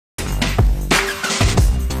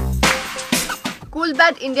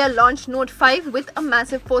Coolpad India launched Note 5 with a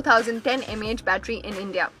massive 4010 mAh battery in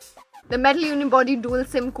India. The metal unibody dual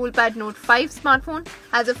SIM Coolpad Note 5 smartphone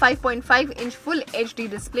has a 5.5-inch Full HD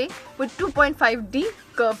display with 2.5D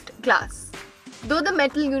curved glass. Though the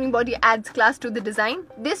metal unibody adds class to the design,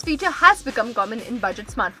 this feature has become common in budget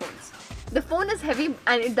smartphones. The phone is heavy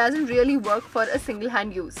and it doesn't really work for a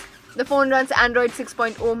single-hand use. The phone runs Android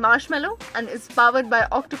 6.0 Marshmallow and is powered by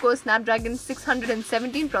octa-core Snapdragon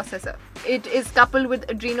 617 processor. It is coupled with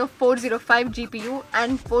Adreno 405 GPU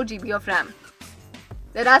and 4GB of RAM.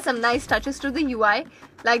 There are some nice touches to the UI,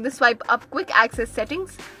 like the swipe up quick access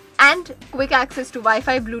settings and quick access to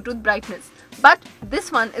Wi-Fi Bluetooth brightness, but this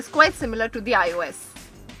one is quite similar to the iOS.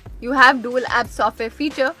 You have dual app software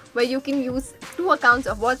feature where you can use 2 accounts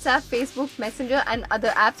of WhatsApp, Facebook, Messenger and other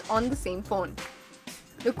apps on the same phone.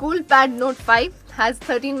 The Coolpad Note 5 has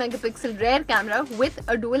 13 megapixel rear camera with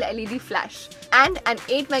a dual LED flash and an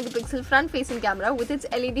 8 megapixel front-facing camera with its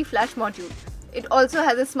LED flash module. It also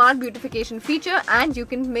has a smart beautification feature and you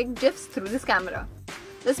can make GIFs through this camera.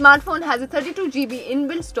 The smartphone has a 32GB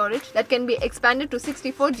inbuilt storage that can be expanded to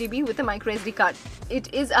 64GB with a microSD card.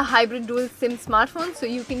 It is a hybrid dual SIM smartphone, so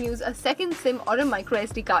you can use a second SIM or a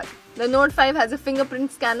microSD card. The Note 5 has a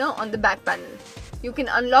fingerprint scanner on the back panel. You can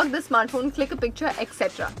unlock the smartphone, click a picture,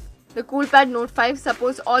 etc. The Coolpad Note 5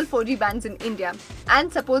 supports all 4G bands in India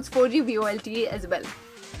and supports 4G VoLTE as well.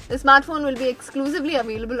 The smartphone will be exclusively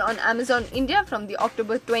available on Amazon India from the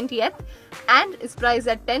October 20th and is priced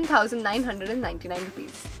at 10,999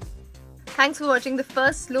 rupees. Thanks for watching the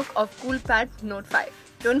first look of Coolpad Note 5.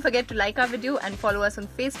 Don't forget to like our video and follow us on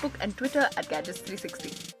Facebook and Twitter at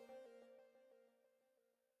Gadgets360.